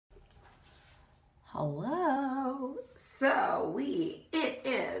Hello. So it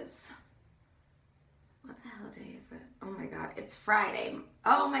is, what the hell day is it? Oh my God, it's Friday.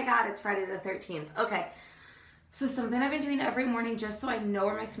 Oh my God, it's Friday the 13th. Okay. So something I've been doing every morning just so I know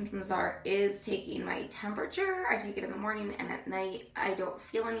where my symptoms are is taking my temperature. I take it in the morning and at night I don't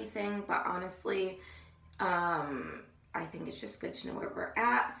feel anything, but honestly, I think it's just good to know where we're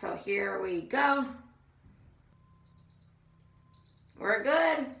at. So here we go. We're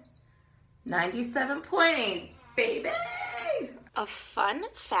good. 97.8, baby. A fun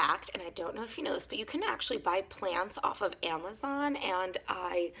fact, and I don't know if you know this, but you can actually buy plants off of Amazon, and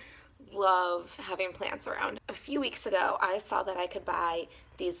I love having plants around. A few weeks ago, I saw that I could buy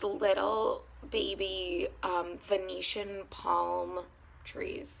these little baby Venetian palm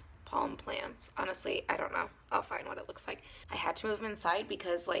trees. Palm plants. Honestly, I don't know. I'll find what it looks like. I had to move them inside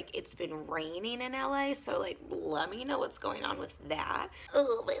because like it's been raining in LA, so like let me know what's going on with that.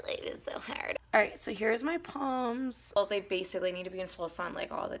 Oh, my life is so hard. All right, so here's my palms. Well, they basically need to be in full sun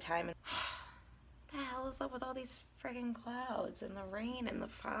like all the time. And the hell is up with all these friggin' clouds and the rain and the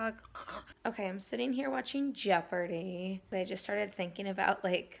fog? Okay, I'm sitting here watching Jeopardy. I just started thinking about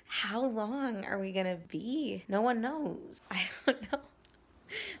like, how long are we gonna be? No one knows. I don't know.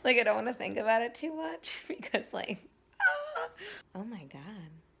 Like, I don't want to think about it too much because, like, oh my God,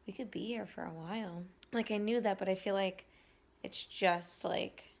 we could be here for a while. Like, I knew that, but I feel like it's just,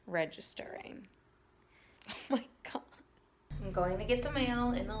 like, registering. Oh my God. I'm going to get the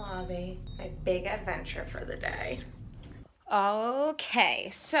mail in the lobby. My big adventure for the day. Okay,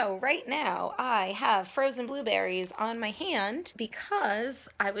 so right now I have frozen blueberries on my hand because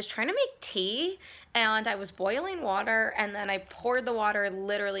I was trying to make tea and I was boiling water and then I poured the water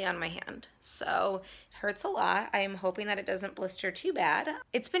literally on my hand. So it hurts a lot. I am hoping that it doesn't blister too bad.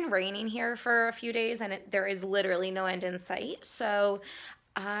 It's been raining here for a few days and there is literally no end in sight. So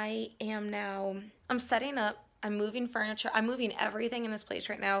I'm setting up. I'm moving furniture. I'm moving everything in this place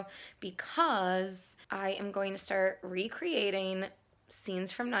right now because I am going to start recreating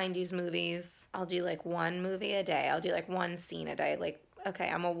scenes from 90s movies. I'll do like one movie a day. I'll do like one scene a day. Like, okay,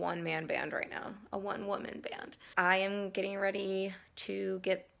 I'm a one-man band right now, a one-woman band. I am getting ready to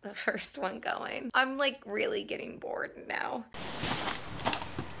get the first one going. I'm like really getting bored now.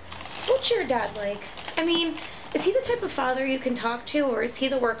 What's your dad like? I mean, is he the type of father you can talk to, or is he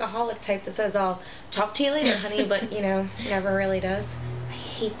the workaholic type that says, I'll talk to you later, honey, but, you know, never really does? I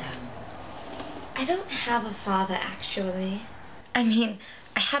hate that. I don't have a father, actually. I mean,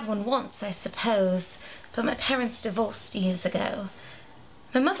 I had one once, I suppose, but my parents divorced years ago.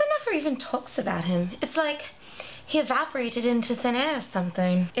 My mother never even talks about him. It's like he evaporated into thin air or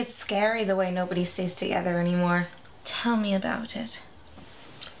something. It's scary the way nobody stays together anymore. Tell me about it.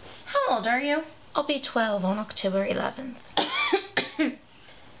 How old are you? I'll be 12 on October 11th.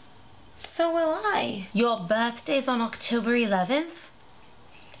 So will I. Your birthday's on October 11th?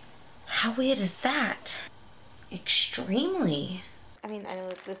 How weird is that? Extremely. I mean, I know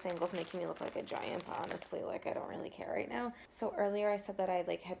that this angle's making me look like a giant, but honestly, like, I don't really care right now. So earlier I said that I,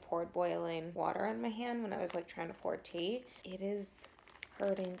 like, had poured boiling water on my hand when I was, like, trying to pour tea. It is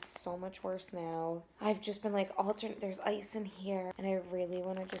hurting so much worse now. I've just been like there's ice in here and I really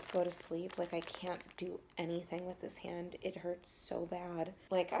want to just go to sleep. Like I can't do anything with this hand. It hurts so bad.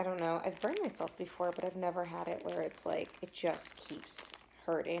 Like, I don't know. I've burned myself before, but I've never had it where it's like, it just keeps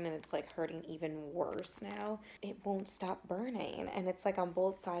hurting and it's like hurting even worse now. It won't stop burning and it's like on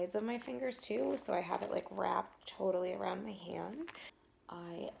both sides of my fingers too. So I have it like wrapped totally around my hand.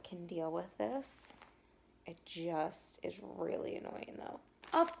 I can deal with this. It just is really annoying though.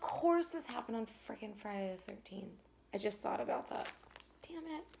 Of course this happened on freaking Friday the 13th. I just thought about that. Damn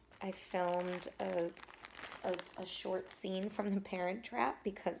it. I filmed a short scene from The Parent Trap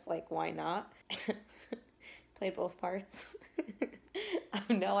because, like, why not? Played both parts.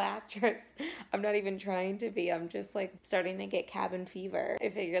 I'm no actress. I'm not even trying to be. I'm just, like, starting to get cabin fever. I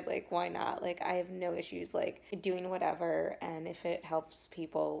figured, like, why not? Like, I have no issues, like, doing whatever, and if it helps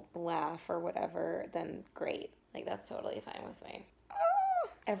people laugh or whatever, then great. Like, that's totally fine with me.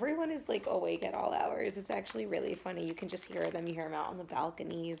 Everyone is like awake at all hours. It's actually really funny. You can just hear them. You hear them out on the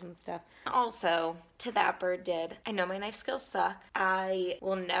balconies and stuff. Also, to that bird did. I know my knife skills suck. I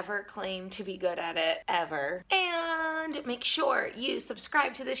will never claim to be good at it, ever. And make sure you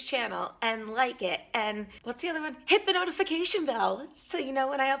subscribe to this channel and like it. And what's the other one? Hit the notification bell so you know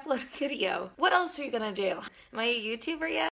when I upload a video. What else are you gonna do? Am I a YouTuber yet?